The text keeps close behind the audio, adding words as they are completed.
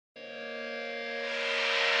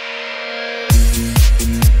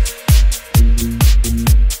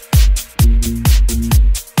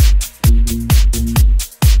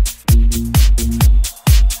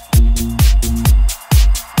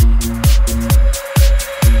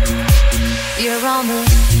on the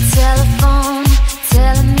telephone,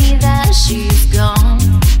 telling me that she's gone.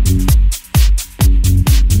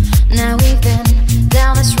 Now we've been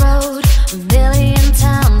down this road a million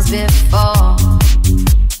times before.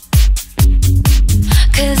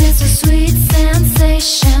 'Cause it's a sweet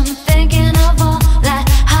sensation, thinking of all that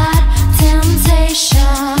hot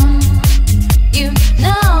temptation. You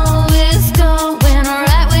know it's going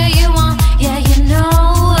right where you want, yeah, you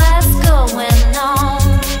know what's going on.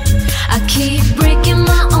 I keep breaking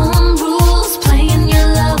my own rules, playing your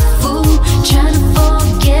love fool, trying to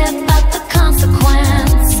forget about the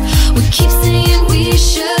consequence. We keep saying we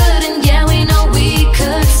should, and yeah, we know we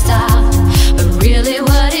could stop, but really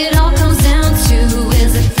what it all comes down to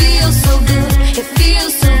is it feels so good, it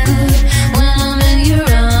feels so good when I'm in your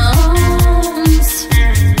arms.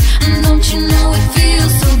 And don't you know it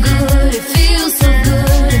feels so good, it feels so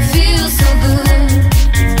good, it feels so good.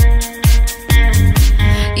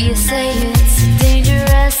 You say it's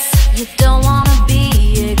dangerous, you don't wanna be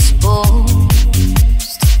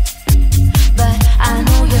exposed, but I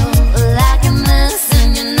know you're liking this and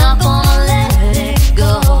you're not gonna let it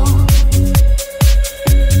go.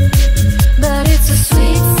 But it's a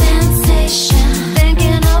sweet sensation,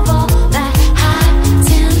 thinking of all that hot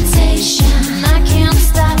temptation. I can't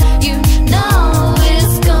stop, you know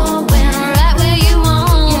it's going right where you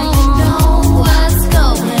want, yeah, you know what's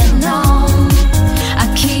going on. I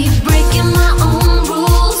keep breaking my own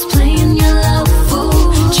rules, playing your love fool,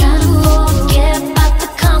 trying to forget about the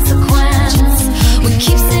consequence. We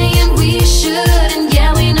keep saying we should, and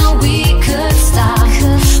yeah, we know we could stop,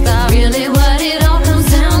 but really what it all comes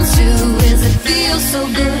down to is it feels so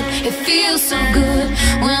good, it feels so good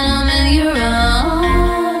when I'm in your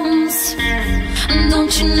arms. And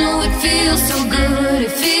don't you know it feels so good,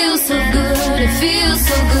 it feels so good, it feels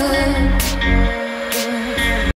so good.